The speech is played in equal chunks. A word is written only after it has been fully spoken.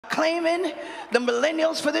Claiming the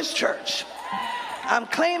millennials for this church. I'm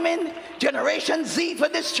claiming Generation Z for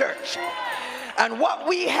this church. And what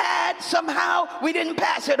we had, somehow we didn't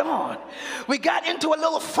pass it on. We got into a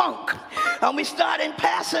little funk and we started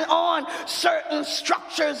passing on certain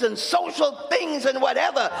structures and social things and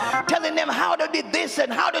whatever, telling them how to do this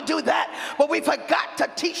and how to do that. But we forgot to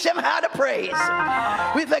teach them how to praise.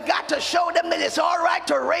 We forgot to show them that it's all right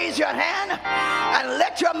to raise your hand and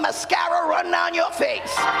let your mascara run down your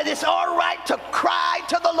face. It is all right to cry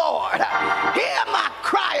to the Lord. Hear my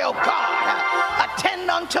cry, O God. Attend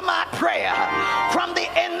unto my prayer. From the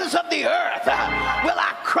ends of the earth will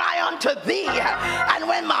I cry unto thee, and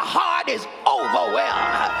when my heart is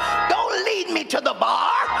overwhelmed, don't lead me to the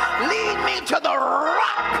bar, lead me to the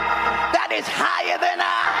rock that is higher than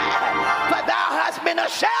I, for thou hast been a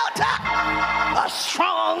shelter, a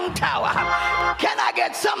strong tower. Can I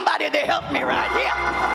get somebody to help me right here?